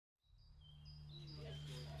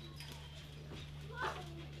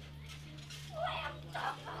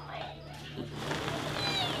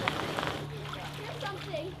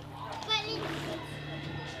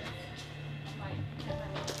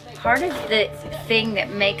Part of the thing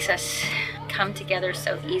that makes us come together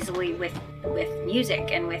so easily with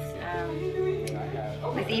music and with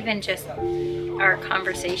even just our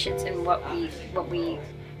conversations and what we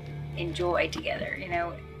enjoy together, you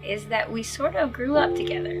know, is that we sort of grew up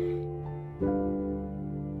together.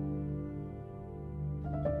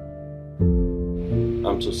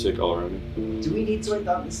 I'm so sick all around. Do we need to write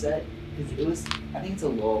down the set? Because I think it's a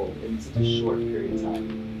lull in such a short period of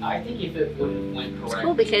time. I think if it would have went correct. It's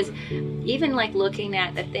cool because even like looking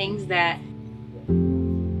at the things that,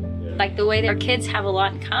 like the way that our kids have a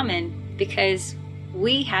lot in common, because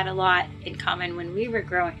we had a lot in common when we were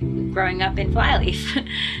growing up in Flyleaf.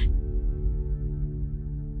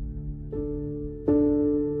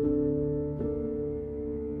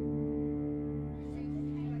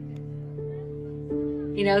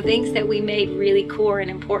 You know, things that we made really core and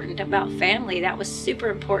important about family, that was super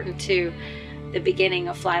important to the beginning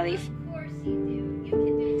of Flyleaf,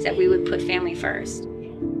 that we would put family first.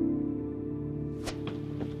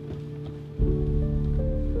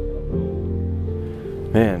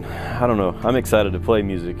 Man, I don't know. I'm excited to play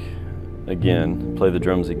music again, play the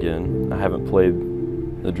drums again. I haven't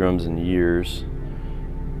played the drums in years,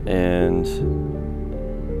 and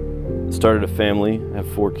started a family. I have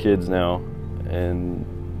 4 kids now, and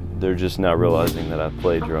they're just now realizing that I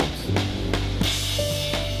play drums.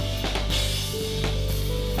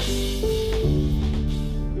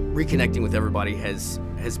 Reconnecting with everybody has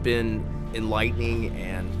been enlightening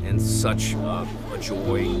and such a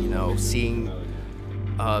joy, you know, seeing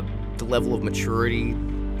the level of maturity,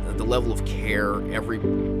 the level of care every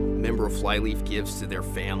member of Flyleaf gives to their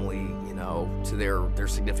family, you know, to their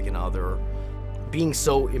significant other. Being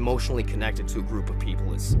so emotionally connected to a group of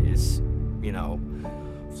people is you know,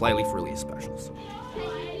 Flyleaf really is special. So.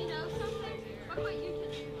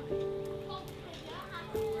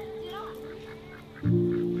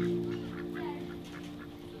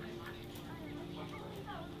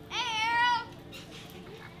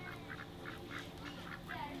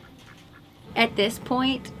 At this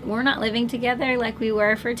point, we're not living together like we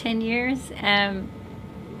were for 10 years.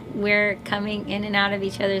 We're coming in and out of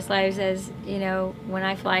each other's lives, as, you know, when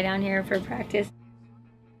I fly down here for practice.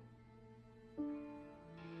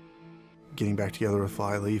 Getting back together with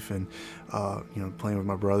Flyleaf and you know, playing with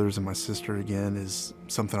my brothers and my sister again is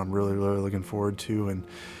something I'm really looking forward to, and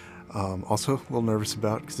also a little nervous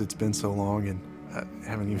about because it's been so long and I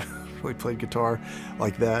haven't even really played guitar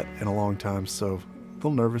like that in a long time, so a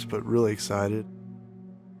little nervous but really excited.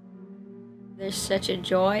 There's such a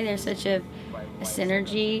joy, there's such a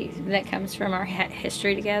synergy that comes from our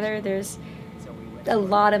history together. There's a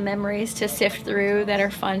lot of memories to sift through that are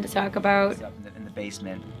fun to talk about. Up in the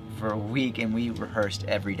basement for a week, and we rehearsed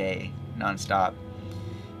every day, nonstop.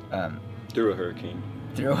 Through a hurricane.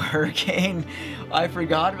 Through a hurricane. I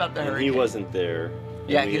forgot about the hurricane. He wasn't there.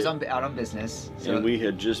 Yeah, he was out on business. So. And we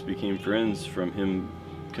had just became friends from him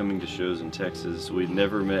coming to shows in Texas. We'd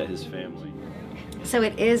never met his family. So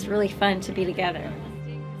it is really fun to be together.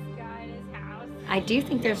 I do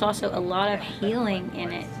think there's also a lot of healing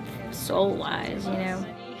in it, soul-wise, you know.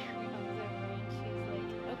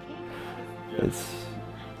 It's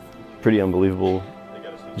pretty unbelievable,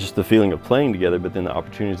 just the feeling of playing together, but then the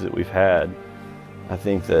opportunities that we've had. I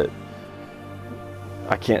think that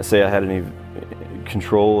I can't say I had any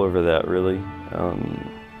control over that, really.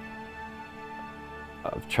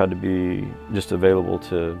 I've tried to be just available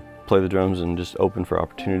to play the drums and just open for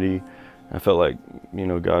opportunity. I felt like, you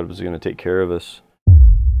know, God was going to take care of us.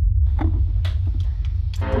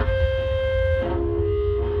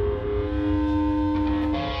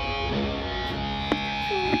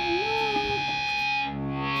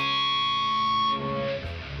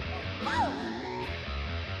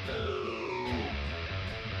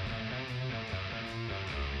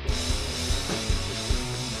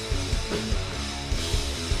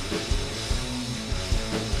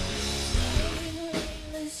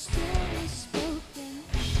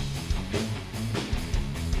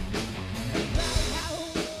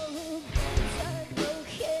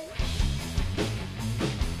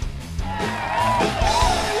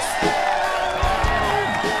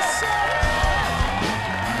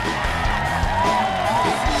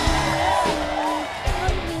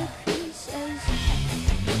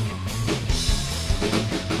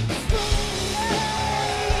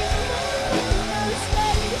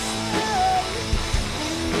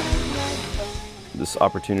 These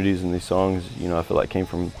opportunities in these songs, you know, I feel like came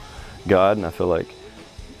from God, and I feel like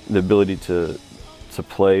the ability to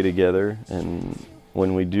play together, and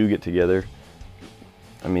when we do get together,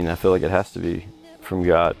 I mean, I feel like it has to be from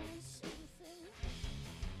God.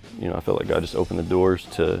 You know, I feel like God just opened the doors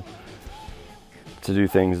to to do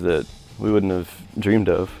things that we wouldn't have dreamed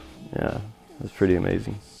of. Yeah, it's pretty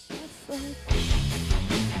amazing.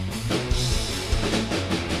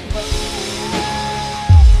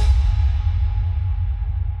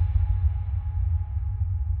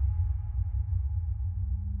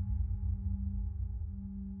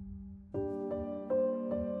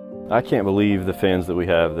 I can't believe the fans that we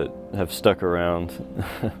have that have stuck around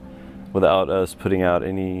without us putting out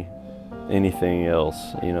anything else.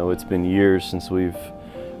 You know, it's been years since we've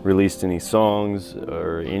released any songs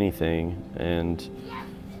or anything, and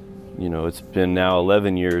you know, it's been now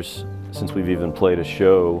 11 years since we've even played a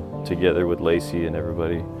show together with Lacey and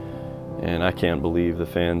everybody, and I can't believe the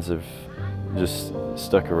fans have just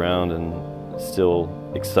stuck around and still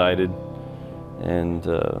excited. And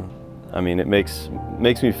I mean, it makes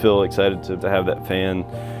me feel excited to have that fan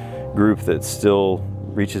group that still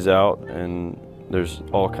reaches out, and there's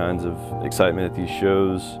all kinds of excitement at these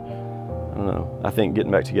shows. I don't know, I think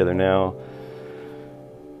getting back together now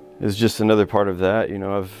is just another part of that. You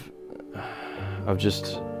know, I've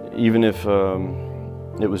just, even if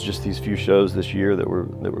it was just these few shows this year that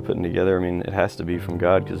we're putting together, I mean, it has to be from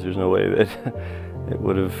God, because there's no way that it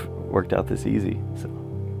would have worked out this easy. So.